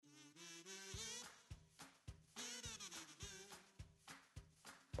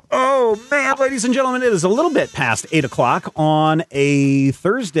Oh, man, ladies and gentlemen, it is a little bit past 8 o'clock on a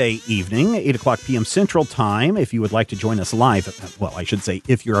Thursday evening, 8 o'clock p.m. Central Time. If you would like to join us live, well, I should say,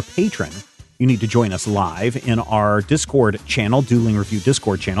 if you're a patron, you need to join us live in our Discord channel, Dueling Review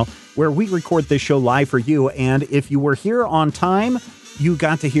Discord channel, where we record this show live for you. And if you were here on time, you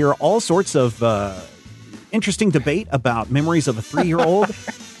got to hear all sorts of interesting debate about memories of a 3-year-old,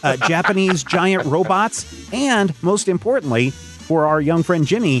 Japanese giant robots, and most importantly, for our young friend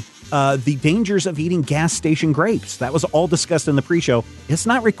Jimmy, the dangers of eating gas station grapes. That was all discussed in the pre-show. It's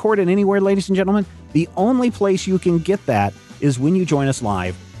not recorded anywhere, ladies and gentlemen. The only place you can get that is when you join us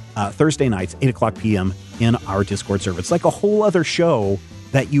live Thursday nights, 8 o'clock p.m. in our Discord server. It's like a whole other show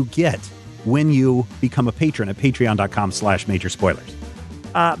that you get when you become a patron at patreon.com/major spoilers.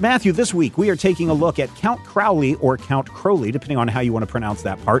 Matthew, this week we are taking a look at Count Crowley, or Count Crowley, depending on how you want to pronounce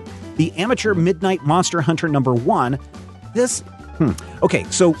that part, the Amateur Midnight Monster Hunter #1. Okay,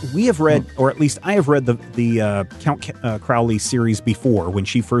 so we have read, or at least I have read the Count Crowley series before, when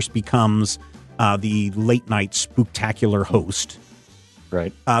she first becomes the late night spooktacular host.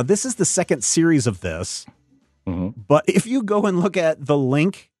 Right. This is the second series of this, but if you go and look at the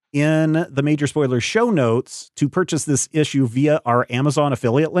link in the Major Spoilers show notes to purchase this issue via our Amazon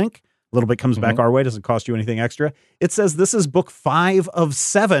affiliate link, a little bit comes back our way, doesn't cost you anything extra. It says this is book 5 of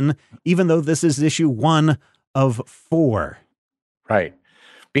 7, even though this is issue 1 of 4. Right.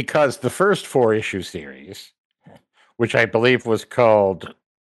 Because the first 4-issue series, which I believe was called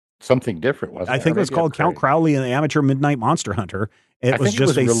something different, wasn't it? I think it was called Count Crowley and the Amateur Midnight Monster Hunter. It was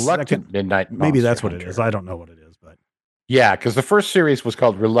just a Reluctant Midnight Monster Maybe that's Hunter. what it is. I don't know what it is, but yeah, because the first series was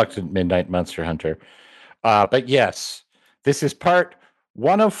called Reluctant Midnight Monster Hunter. But yes, this is part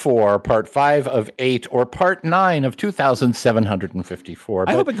 1 of 4, part 5 of 8, or part 9 of 2,754.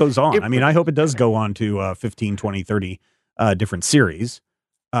 I hope it goes on. I hope it does go on to 15, 20, 30 different series.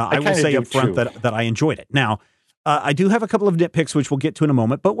 I will say up front that I enjoyed it. Now, I do have a couple of nitpicks, which we'll get to in a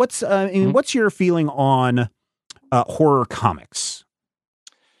moment. But what's your feeling on horror comics?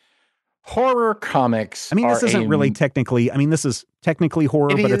 Horror comics. This isn't really technically. This is technically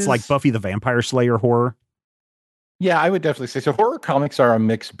horror, but it's like Buffy the Vampire Slayer horror. Yeah, I would definitely say so. Horror comics are a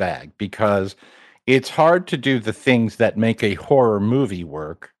mixed bag because it's hard to do the things that make a horror movie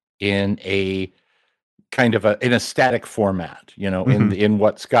work in a kind of in a static format, in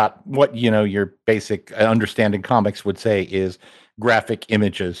what your basic understanding comics would say is graphic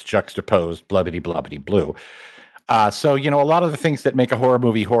images juxtaposed, blubbity blobbity blue. So a lot of the things that make a horror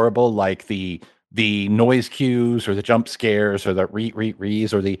movie horrible, like the noise cues or the jump scares or the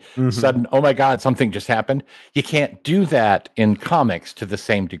rees or the sudden, oh my God, something just happened. You can't do that in comics to the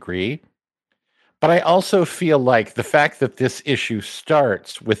same degree. But I also feel like the fact that this issue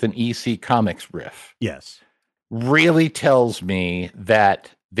starts with an EC Comics riff, really tells me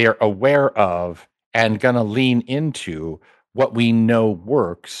that they're aware of and going to lean into what we know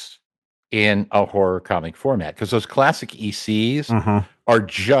works in a horror comic format. Because those classic ECs are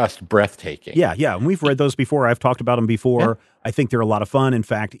just breathtaking. Yeah. And we've read those before. I've talked about them before. Yeah. I think they're a lot of fun. In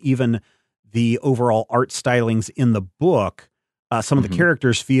fact, even the overall art stylings in the book, some of the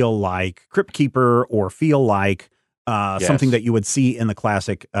characters feel like Crypt Keeper or feel like something that you would see in the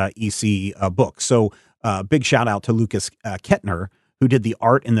classic EC book. So big shout out to Lucas Kettner, who did the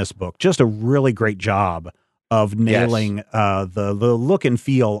art in this book. Just a really great job of nailing the look and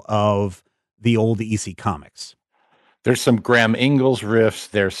feel of the old EC comics. There's some Graham Ingalls riffs.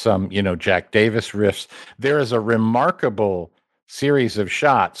 There's some, Jack Davis riffs. There is a remarkable series of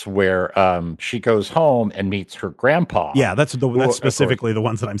shots where she goes home and meets her grandpa. Yeah, that's specifically the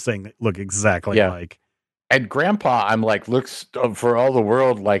ones that I'm saying that look exactly like. And Grandpa, I'm like, looks for all the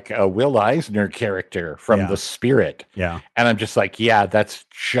world like a Will Eisner character from The Spirit. Yeah. And I'm just like, that's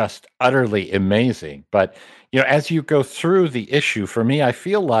just utterly amazing. But, as you go through the issue, for me, I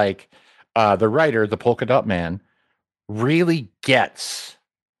feel like the writer, the Polka Dot Man, really gets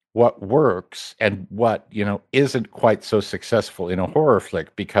what works and what, isn't quite so successful in a horror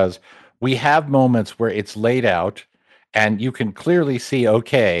flick, because we have moments where it's laid out and you can clearly see,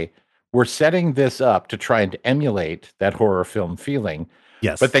 okay, we're setting this up to try and emulate that horror film feeling.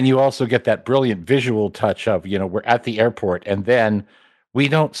 Yes. But then you also get that brilliant visual touch of, we're at the airport and then we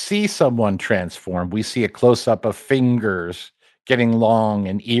don't see someone transform. We see a close-up of fingers getting long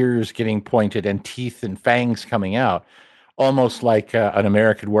and ears getting pointed and teeth and fangs coming out, almost like an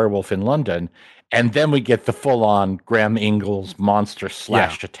American Werewolf in London. And then we get the full-on Graham Ingalls monster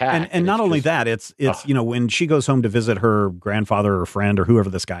slashed attack. And not only that, it's when she goes home to visit her grandfather or friend or whoever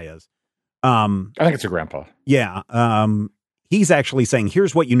this guy is. I think it's a grandpa. Yeah. He's actually saying,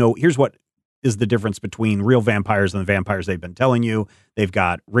 here's what is the difference between real vampires and the vampires they've been telling you. They've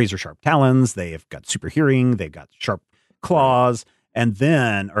got razor sharp talons, they've got super hearing, they've got sharp claws, and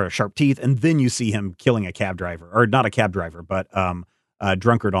then, or sharp teeth, and then you see him killing a cab driver, or not a cab driver, but a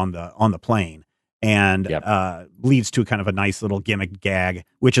drunkard on the plane, and leads to kind of a nice little gimmick gag,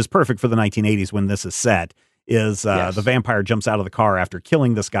 which is perfect for the 1980s when this is set. Is the vampire jumps out of the car after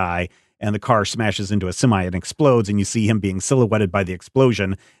killing this guy, and the car smashes into a semi and explodes, and you see him being silhouetted by the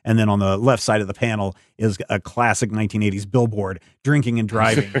explosion. And then on the left side of the panel is a classic 1980s billboard: drinking and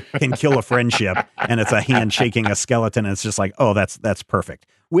driving can kill a friendship. And it's a hand shaking a skeleton. And it's just like, oh, that's perfect.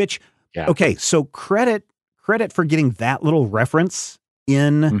 Which, okay, so credit for getting that little reference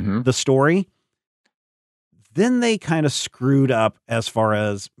in the story. Then they kind of screwed up as far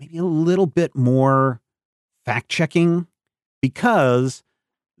as maybe a little bit more fact checking, because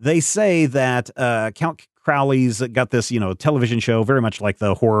they say that Count Crowley's got this, television show, very much like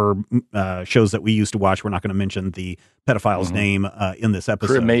the horror shows that we used to watch. We're not going to mention the pedophile's name in this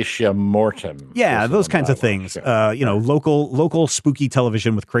episode. Crematia Mortem. Yeah, those kinds of things. Local spooky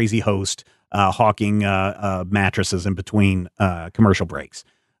television with crazy host hawking mattresses in between commercial breaks.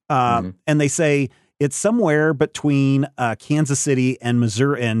 And they say it's somewhere between Kansas City and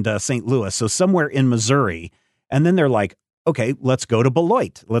Missouri and St. Louis. So somewhere in Missouri. And then they're like, okay, let's go to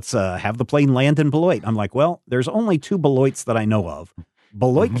Beloit. Let's have the plane land in Beloit. I'm like, well, there's only two Beloits that I know of: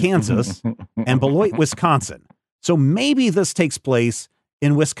 Beloit, Kansas, and Beloit, Wisconsin. So maybe this takes place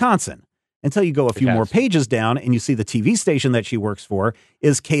in Wisconsin, until you go a few more pages down and you see the TV station that she works for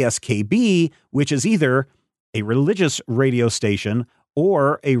is KSKB, which is either a religious radio station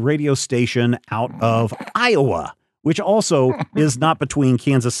or a radio station out of Iowa, which also is not between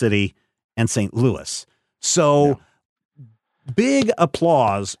Kansas City and St. Louis. So big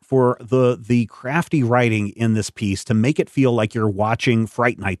applause for the crafty writing in this piece to make it feel like you're watching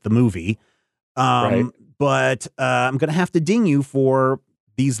Fright Night, the movie. But I'm going to have to ding you for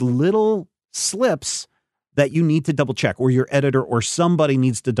these little slips that you need to double check, or your editor or somebody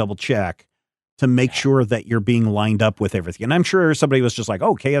needs to double check to make sure that you're being lined up with everything. And I'm sure somebody was just like,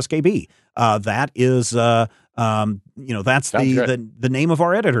 oh, KSKB. That is, that's the name of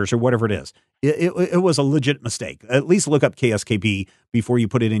our editors or whatever it is. It was a legit mistake. At least look up KSKB before you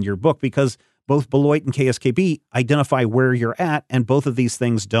put it in your book, because both Beloit and KSKB identify where you're at, and both of these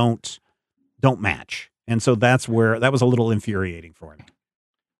things don't match. And so that's where that was a little infuriating for me.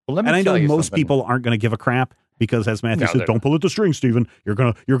 Well, and I know most people aren't going to give a crap, because as Matthew said, don't pull at the strings, Stephen. You're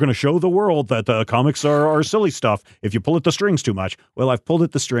gonna show the world that comics are silly stuff if you pull at the strings too much. Well, I've pulled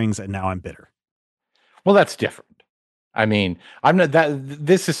at the strings and now I'm bitter. Well, that's different. I mean, I'm not that.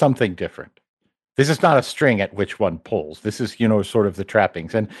 This is something different. This is not a string at which one pulls. This is, sort of the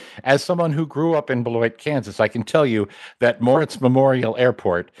trappings. And as someone who grew up in Beloit, Kansas, I can tell you that Moritz Memorial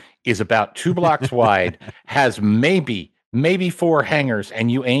Airport is about 2 blocks wide, has maybe 4 hangars, and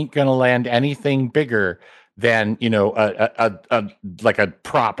you ain't going to land anything bigger than, like a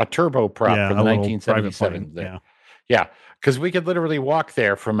turbo prop from the 1977. Yeah. Because we could literally walk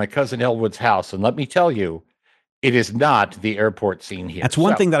there from my cousin Elwood's house. And let me tell you, it is not the airport scene here. That's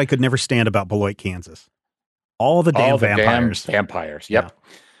one thing that I could never stand about Beloit, Kansas. All the damn vampires. Yep. Yeah.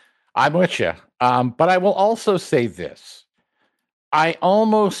 I'm with you. But I will also say this. I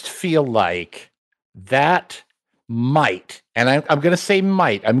almost feel like that might, and I'm going to say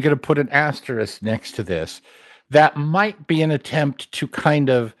might, I'm going to put an asterisk next to this, that might be an attempt to kind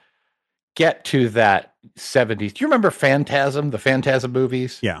of get to that 70s. Do you remember Phantasm, the Phantasm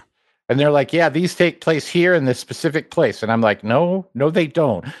movies? Yeah. And they're like, yeah, these take place here in this specific place. And I'm like, no, they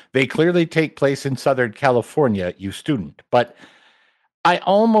don't. They clearly take place in Southern California, you student. But I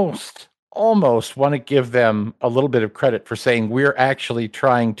almost want to give them a little bit of credit for saying we're actually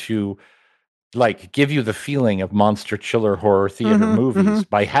trying to give you the feeling of monster chiller horror theater movies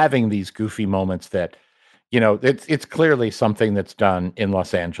by having these goofy moments that, it's clearly something that's done in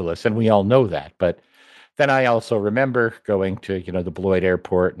Los Angeles. And we all know that. But then I also remember going to, the Beloit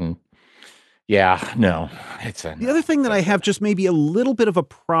Airport, and the other thing that I have just maybe a little bit of a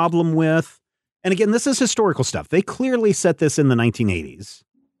problem with, and again, this is historical stuff. They clearly set this in the 1980s.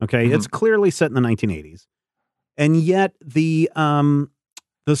 Okay. It's clearly set in the 1980s. And yet there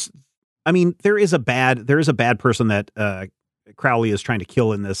is a bad person that Crowley is trying to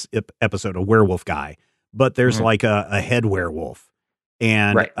kill in this episode, a werewolf guy, but there's like a head werewolf,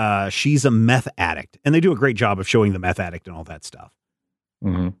 and she's a meth addict, and they do a great job of showing the meth addict and all that stuff.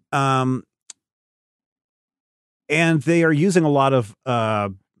 And they are using a lot of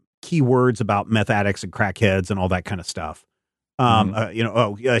key words about meth addicts and crackheads and all that kind of stuff.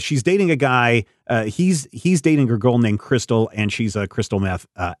 She's dating a guy. He's dating a girl named Crystal, and she's a crystal meth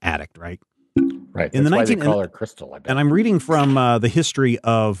addict, right? Right. In the That's why 19 they call her Crystal, I bet. and I'm reading from the history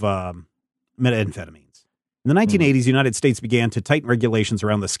of methamphetamines. In the 1980s, the United States began to tighten regulations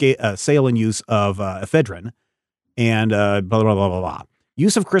around the sale and use of ephedrine and blah, blah, blah, blah, blah.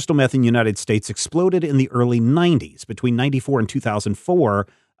 Use of crystal meth in the United States exploded in the early 90s. Between 94 and 2004,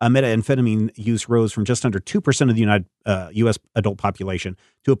 methamphetamine use rose from just under 2% of the U.S. adult population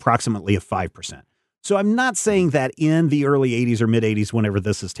to approximately 5%. So I'm not saying that in the early 80s or mid 80s, whenever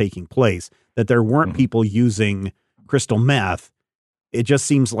this is taking place, that there weren't people using crystal meth. It just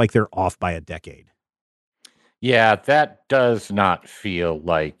seems like they're off by a decade. Yeah, that does not feel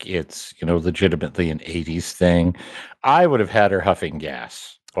like it's, legitimately an 80s thing. I would have had her huffing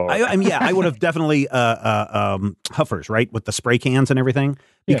gas. I mean, I would have definitely huffers, right, with the spray cans and everything.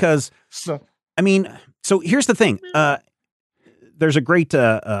 Because, so here's the thing. There's a great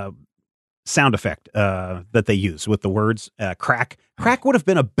sound effect that they use with the words crack. Crack would have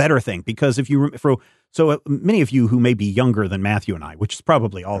been a better thing because if you many of you who may be younger than Matthew and I, which is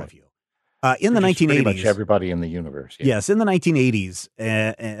probably all of you, in the 1980s, pretty much everybody in the universe. Yeah. Yes, in the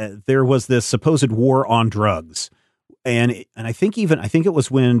 1980s, there was this supposed war on drugs, and I think it was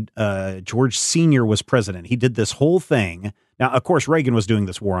when George Sr. was president. He did this whole thing. Now, of course, Reagan was doing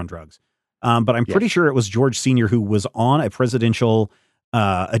this war on drugs, but I'm pretty sure it was George Sr. who was on a presidential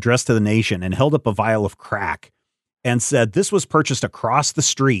address to the nation and held up a vial of crack and said this was purchased across the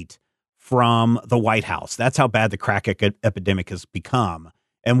street from the White House. That's how bad the crack epidemic has become.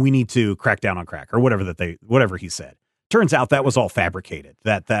 And we need to crack down on crack or whatever he said. Turns out that was all fabricated.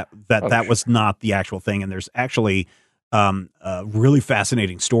 That was not the actual thing. And there's actually a really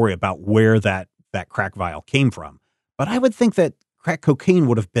fascinating story about where that crack vial came from. But I would think that crack cocaine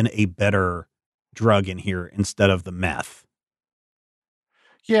would have been a better drug in here instead of the meth.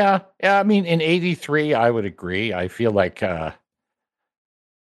 Yeah. I mean, in 83, I would agree. I feel like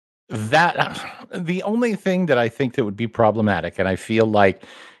that the only thing that I think that would be problematic, and I feel like,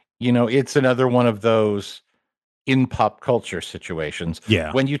 it's another one of those in pop culture situations.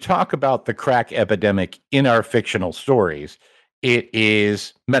 Yeah. When you talk about the crack epidemic in our fictional stories, it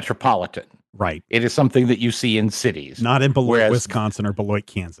is metropolitan. Right. It is something that you see in cities. Not in Beloit, Wisconsin or Beloit,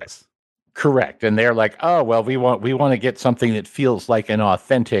 Kansas. Correct. And they're like, oh, well, we want to get something that feels like an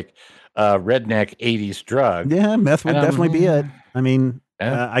authentic redneck 80s drug. Yeah, meth would definitely be it. I mean,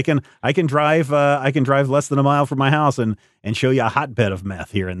 I can drive less than a mile from my house and show you a hotbed of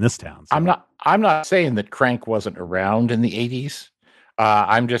meth here in this town. So. I'm not saying that crank wasn't around in the 80s.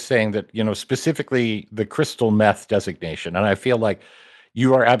 I'm just saying that, specifically the crystal meth designation. And I feel like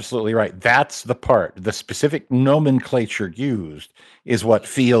you are absolutely right. That's the part. The specific nomenclature used is what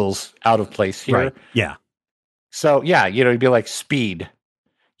feels out of place here. Right. Yeah. So, yeah, you'd be like speed.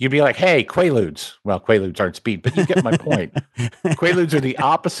 You'd be like, hey, Quaaludes. Well, Quaaludes aren't speed, but you get my point. Quaaludes are the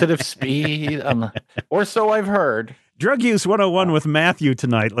opposite of speed, or so I've heard. Drug Use 101 with Matthew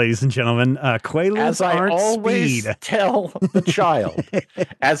tonight, ladies and gentlemen. Quaaludes aren't speed.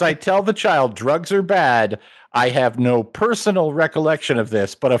 As I tell the child, drugs are bad. I have no personal recollection of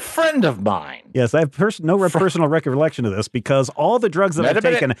this, but a friend of mine. Yes, I have personal recollection of this because all the drugs that I've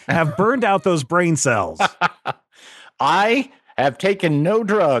taken have burned out those brain cells. I have taken no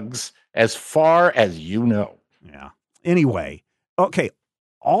drugs as far as you know. Yeah. Anyway, okay.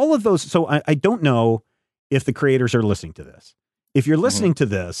 All of those. So I don't know if the creators are listening to this. If you're listening to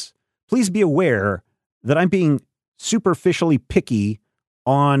this, please be aware that I'm being superficially picky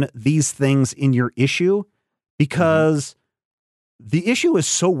on these things in your issue because the issue is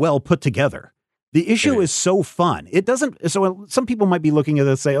so well put together. The issue is so fun. It doesn't. So some people might be looking at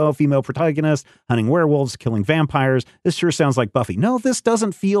this, say, "Oh, female protagonist hunting werewolves, killing vampires. This sure sounds like Buffy." No, this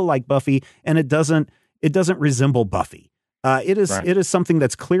doesn't feel like Buffy, and it doesn't resemble Buffy. It is something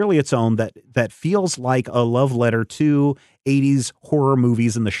that's clearly its own. That feels like a love letter to 80s horror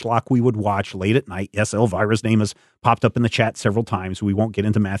movies and the schlock we would watch late at night. Yes, Elvira's name has popped up in the chat several times. We won't get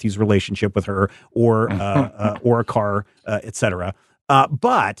into Matthew's relationship with her or a car, etc.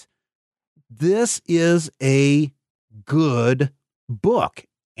 But this is a good book,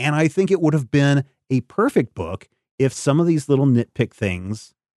 and I think it would have been a perfect book if some of these little nitpick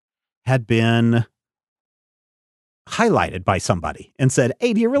things had been highlighted by somebody and said,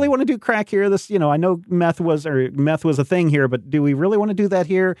 "Hey, do you really want to do crack here? This, I know meth was a thing here, but do we really want to do that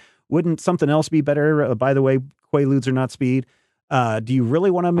here? Wouldn't something else be better? By the way, Quaaludes are not speed. Do you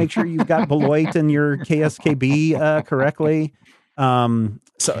really want to make sure you've got Beloit and your KSKB correctly?"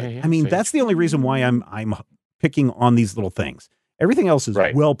 So, I mean, that's the only reason why I'm picking on these little things. Everything else is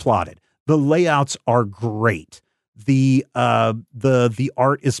well plotted. The layouts are great. The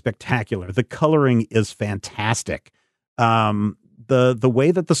art is spectacular. The coloring is fantastic. The the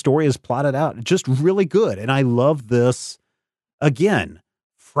way that the story is plotted out, just really good. And I love this. Again,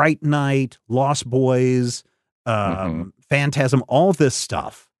 Fright Night, Lost Boys, Phantasm, all this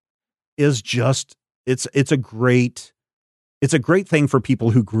stuff is just, it's a great thing for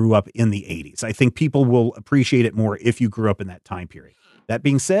people who grew up in the 80s. I think people will appreciate it more if you grew up in that time period. That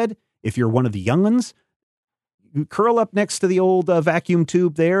being said, if you're one of the young ones, you curl up next to the old vacuum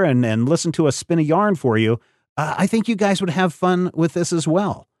tube there and listen to us spin a yarn for you. I think you guys would have fun with this as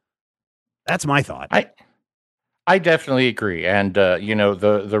well. That's my thought. I definitely agree. And,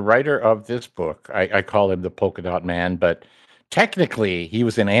 the writer of this book, I call him the Polka Dot Man, but technically he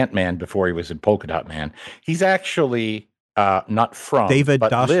was in Ant-Man before he was in Polka Dot Man. He's actually not from, David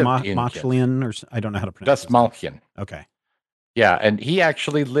but lived in Dastmalchian, or I don't know how to pronounce it. Dastmalchian. Okay. Yeah, and he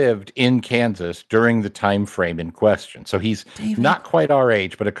actually lived in Kansas during the time frame in question. So he's not quite our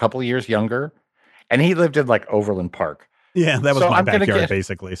age, but a couple of years younger. And he lived in like Overland Park. Yeah, that was my backyard,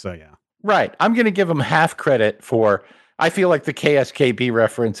 basically. So, yeah. Right. I'm going to give him half credit for, I feel like the KSKB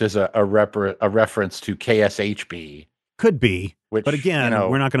reference is a reference to KSHB. Could be. Which, but again,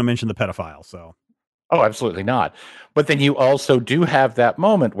 we're not going to mention the pedophile, so. Oh, absolutely not. But then you also do have that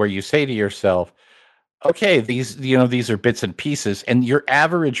moment where you say to yourself, okay, these are bits and pieces, and your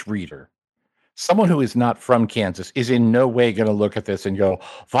average reader, someone who is not from Kansas, is in no way going to look at this and go,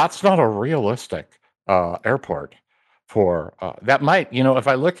 that's not a realistic airport for that might, if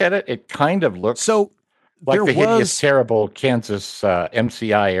I look at it, it kind of looks like the hideous, terrible Kansas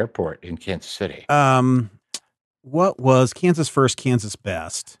MCI airport in Kansas City. What was Kansas First, Kansas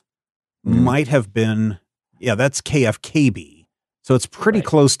Best? Might have been, that's KFKB. So it's pretty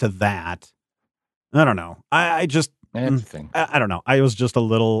close to that. I don't know. I just, I don't know. I was just I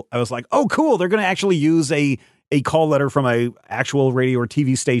was like, oh, cool. They're going to actually use a call letter from a actual radio or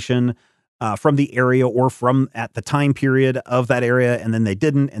TV station from the area or from at the time period of that area. And then they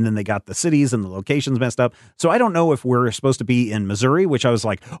didn't. And then they got the cities and the locations messed up. So I don't know if we're supposed to be in Missouri, which I was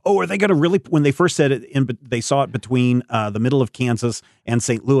like, oh, are they going to really, when they first said it, they saw it between the middle of Kansas and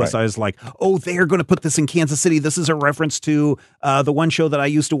St. Louis. I was like, oh, they're going to put this in Kansas City. This is a reference to the one show that I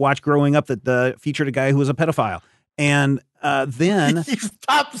used to watch growing up that featured a guy who was a pedophile. And then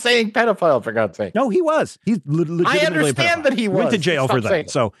stop saying pedophile, for God's sake. No, he was. He's legitimately I understand that he went to jail for that.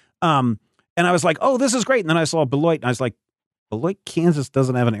 So, and I was like, oh, this is great. And then I saw Beloit, and I was like, Beloit, Kansas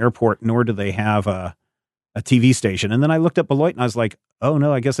doesn't have an airport, nor do they have a TV station. And then I looked up Beloit, and I was like, oh,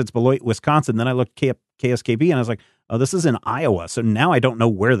 no, I guess it's Beloit, Wisconsin. Then I looked at KSKB, and I was like, oh, this is in Iowa. So now I don't know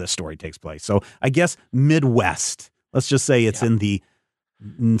where this story takes place. So I guess Midwest. Let's just say it's in the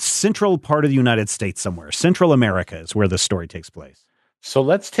central part of the United States somewhere. Central America is where this story takes place. So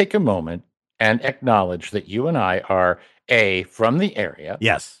let's take a moment and acknowledge that you and I are A, from the area.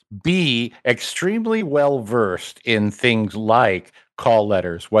 Yes. B, extremely well versed in things like call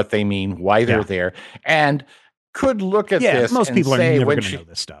letters, what they mean, why they're there, and could look at this most and people say, are never going to know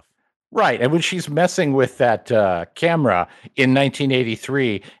this stuff. Right. And when she's messing with that camera in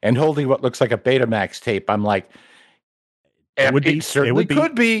 1983 and holding what looks like a Betamax tape, I'm like, it would certainly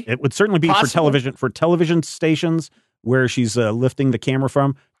be possible. for television stations where she's lifting the camera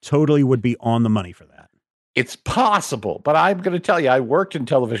from. Totally would be on the money for that. It's possible, but I'm going to tell you, I worked in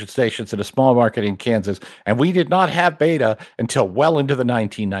television stations in a small market in Kansas, and we did not have beta until well into the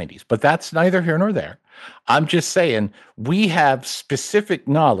 1990s. But that's neither here nor there. I'm just saying we have specific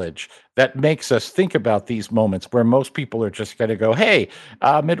knowledge that makes us think about these moments where most people are just going to go, hey,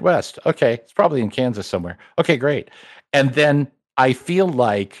 Midwest. Okay, it's probably in Kansas somewhere. Okay, great. And then I feel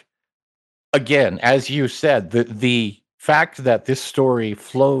like, again, as you said, the fact that this story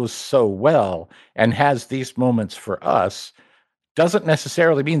flows so well and has these moments for us doesn't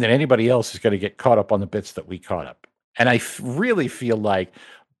necessarily mean that anybody else is going to get caught up on the bits that we caught up. And I really feel like,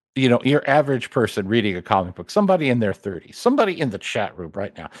 your average person reading a comic book, somebody in their 30s, somebody in the chat room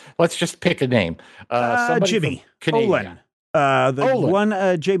right now, let's just pick a name. Jimmy Olin.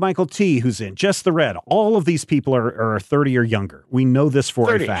 One J. Michael T. who's in Just the Red. All of these people are 30 or younger. We know this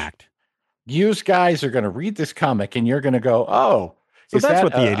for a fact. You guys are going to read this comic and you're going to go, oh, so that's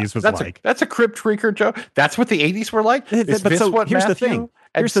what the 80s was like. That's a Crypt Freaker joke. That's what the 80s were like. Is this what here's Matthew the thing.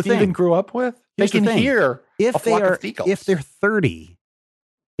 and Stephen grew up with? They can hear a flock of seagulls. If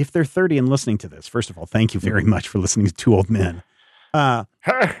they're 30 and listening to this, first of all, thank you very much for listening to Two Old Men. They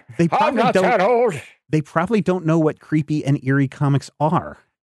probably I'm not that old. They probably don't know what creepy and eerie comics are.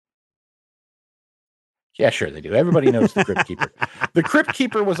 Yeah, sure they do. Everybody knows the Crypt Keeper. The Crypt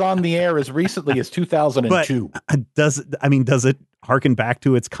Keeper was on the air as recently as 2002. But does it harken back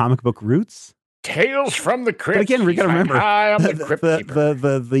to its comic book roots? Tales from the Crypt. But again, we got to remember I'm the Crypt Keeper.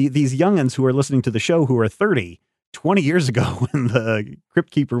 These youngins who are listening to the show who are 30 20 years ago when the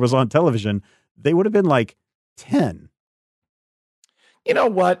Crypt Keeper was on television, they would have been like 10. You know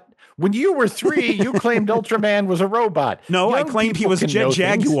what? When you were 3, you claimed Ultraman was a robot. No, I claimed he was Jet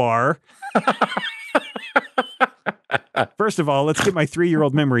Jaguar. First of all, let's get my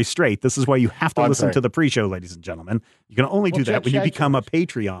 3-year-old memory straight. This is why you have to listen to the pre-show, ladies and gentlemen. You can only do that when you become a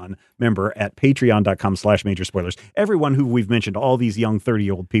Patreon member at patreon.com/major spoilers. Everyone who we've mentioned, all these young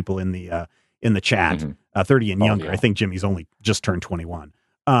 30-year-old people in the chat, 30 and younger. I think Jimmy's only just turned 21.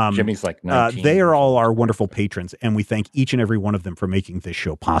 Jimmy's like 19. They are all our wonderful patrons, and we thank each and every one of them for making this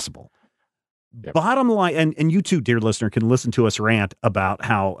show possible. Yep. Bottom line, and you too, dear listener, can listen to us rant about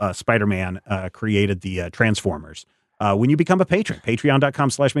how Spider-Man created the Transformers. When you become a patron,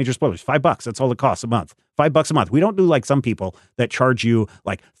 patreon.com/major spoilers, $5. That's all it costs a month. $5 a month. We don't do like some people that charge you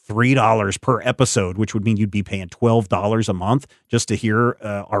like $3 per episode, which would mean you'd be paying $12 a month just to hear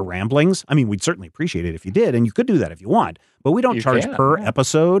our ramblings. I mean, we'd certainly appreciate it if you did, and you could do that if you want, but we don't charge per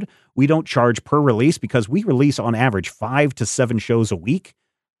episode. We don't charge per release because we release on average 5 to 7 shows a week.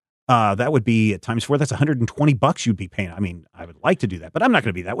 That would be times 4. That's $120 you'd be paying. I mean, I would like to do that, but I'm not going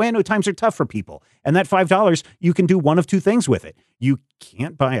to be that way. I know times are tough for people. And that $5, you can do one of two things with it. You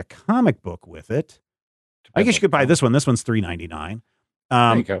can't buy a comic book with it. I guess you could buy this one. This one's $3.99.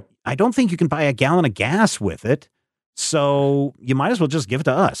 There you go. I don't think you can buy a gallon of gas with it. So you might as well just give it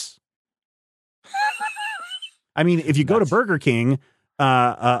to us. I mean, if you go to Burger King,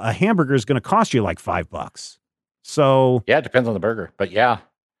 a hamburger is going to cost you like $5. So yeah, it depends on the burger, but yeah.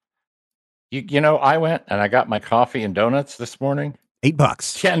 You know, I went and I got my coffee and donuts this morning. $8.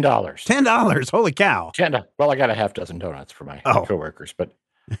 $10. $10. Holy cow. $10. Well, I got a half dozen donuts for my coworkers, but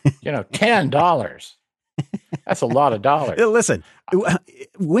you know, $10. That's a lot of dollars. Listen,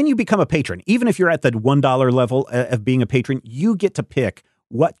 when you become a patron, even if you're at the $1 level of being a patron, you get to pick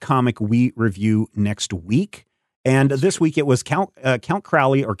what comic we review next week. And this week it was Count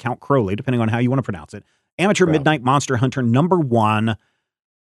Crowley or Count Crowley, depending on how you want to pronounce it. Amateur Midnight Monster Hunter #1.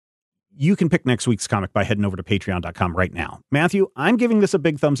 You can pick next week's comic by heading over to patreon.com right now. Matthew, I'm giving this a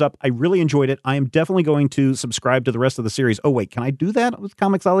big thumbs up. I really enjoyed it. I am definitely going to subscribe to the rest of the series. Oh, wait, can I do that with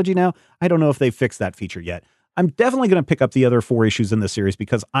Comixology now? I don't know if they've fixed that feature yet. I'm definitely going to pick up the other 4 issues in this series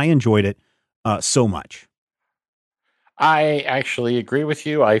because I enjoyed it so much. I actually agree with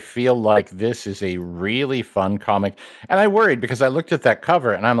you. I feel like this is a really fun comic. And I worried because I looked at that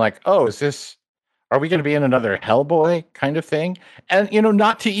cover and I'm like, oh, are we going to be in another Hellboy kind of thing? And, you know,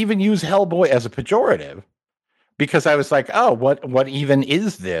 not to even use Hellboy as a pejorative, because I was like, oh, what even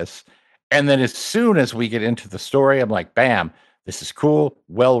is this? And then as soon as we get into the story, I'm like, bam, this is cool.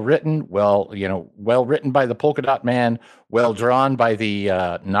 Well written. Well written by the Polka Dot Man, well drawn by the,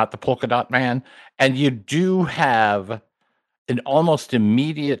 not the Polka Dot Man. And you do have an almost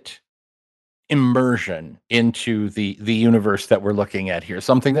immediate immersion into the universe that we're looking at here.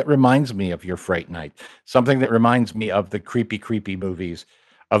 Something that reminds me of your Fright Night. Something that reminds me of the creepy movies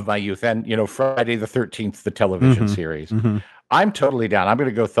of my youth. And, you know, Friday the 13th, the television series. Mm-hmm. I'm totally down. I'm going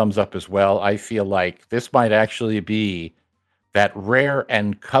to go thumbs up as well. I feel like this might actually be that rare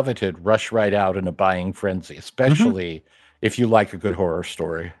and coveted rush right out in a buying frenzy, especially if you like a good horror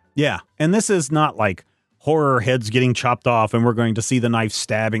story. Yeah. And this is not like horror heads getting chopped off and we're going to see the knife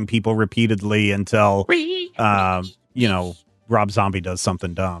stabbing people repeatedly until, you know, Rob Zombie does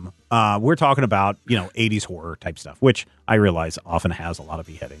something dumb. We're talking about, you know, 80s horror type stuff, which I realize often has a lot of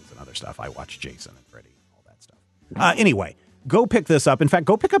beheadings and other stuff. I watch Jason and Freddy, all that stuff. Anyway, go pick this up. In fact,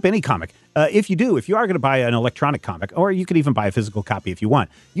 go pick up any comic. If you are going to buy an electronic comic, or you could even buy a physical copy if you want,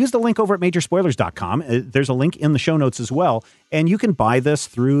 use the link over at majorspoilers.com. There's a link in the show notes as well. And you can buy this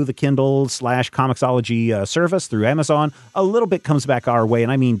through the Kindle/Comixology service, through Amazon. A little bit comes back our way.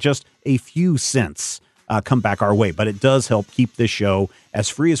 And I mean, just a few cents come back our way. But it does help keep this show as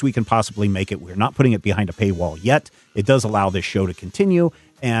free as we can possibly make it. We're not putting it behind a paywall yet. It does allow this show to continue.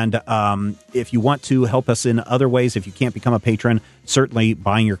 And if you want to help us in other ways, if you can't become a patron, certainly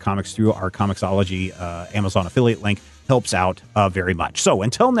buying your comics through our Comixology Amazon affiliate link helps out very much. So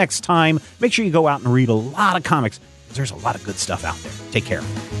until next time, make sure you go out and read a lot of comics, because there's a lot of good stuff out there. Take care.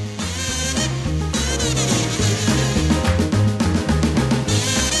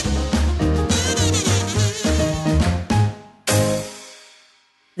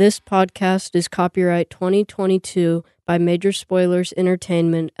 This podcast is copyright 2022 by Major Spoilers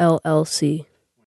Entertainment, LLC.